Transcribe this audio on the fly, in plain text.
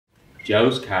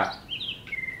Joe's cat.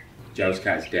 Joe's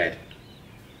cat is dead.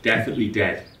 Definitely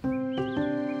dead.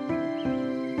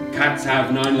 Cats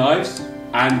have 9 lives,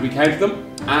 and we counted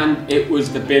them, and it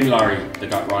was the bin lorry that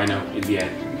got Rhino in the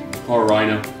end. Poor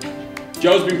Rhino.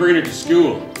 Joe's been bringing her to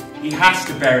school. He has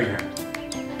to bury her.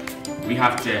 We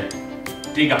have to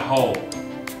dig a hole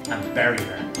and bury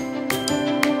her.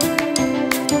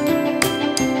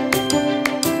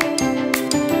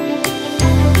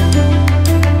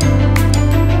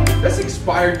 That's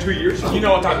expired 2 years ago. You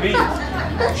know what that means?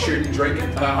 You shouldn't drink it.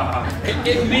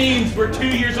 It means we're 2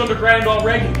 years underground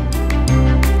already.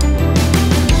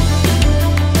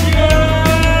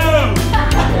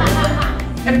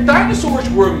 If dinosaurs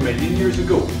were 1 million years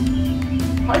ago,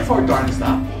 how far down is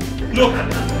that? Look,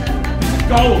 this is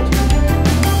gold.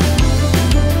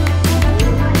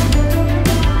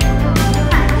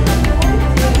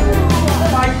 Oh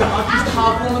my god, just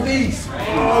have one of these.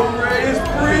 Oh, Ray is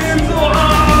brilliant.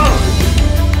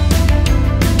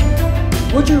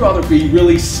 Would you rather be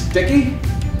really sticky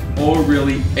or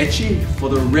really itchy for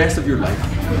the rest of your life?